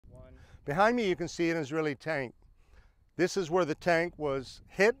Behind me you can see an Israeli tank. This is where the tank was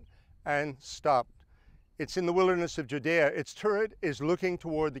hit and stopped. It's in the wilderness of Judea. Its turret is looking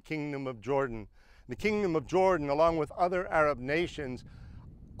toward the Kingdom of Jordan. The Kingdom of Jordan, along with other Arab nations,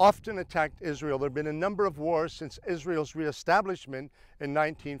 often attacked Israel. There have been a number of wars since Israel's reestablishment in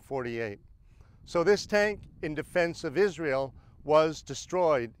 1948. So this tank in defense of Israel was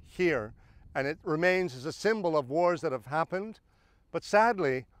destroyed here, and it remains as a symbol of wars that have happened, but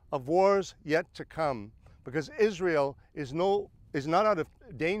sadly of wars yet to come, because Israel is not out of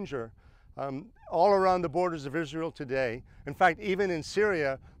danger. All around the borders of Israel today, in fact even in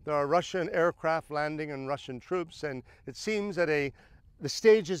Syria, there are Russian aircraft landing and Russian troops, and it seems that the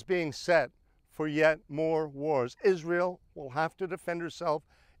stage is being set for yet more wars. Israel will have to defend herself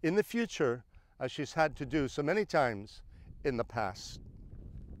in the future as she's had to do so many times in the past.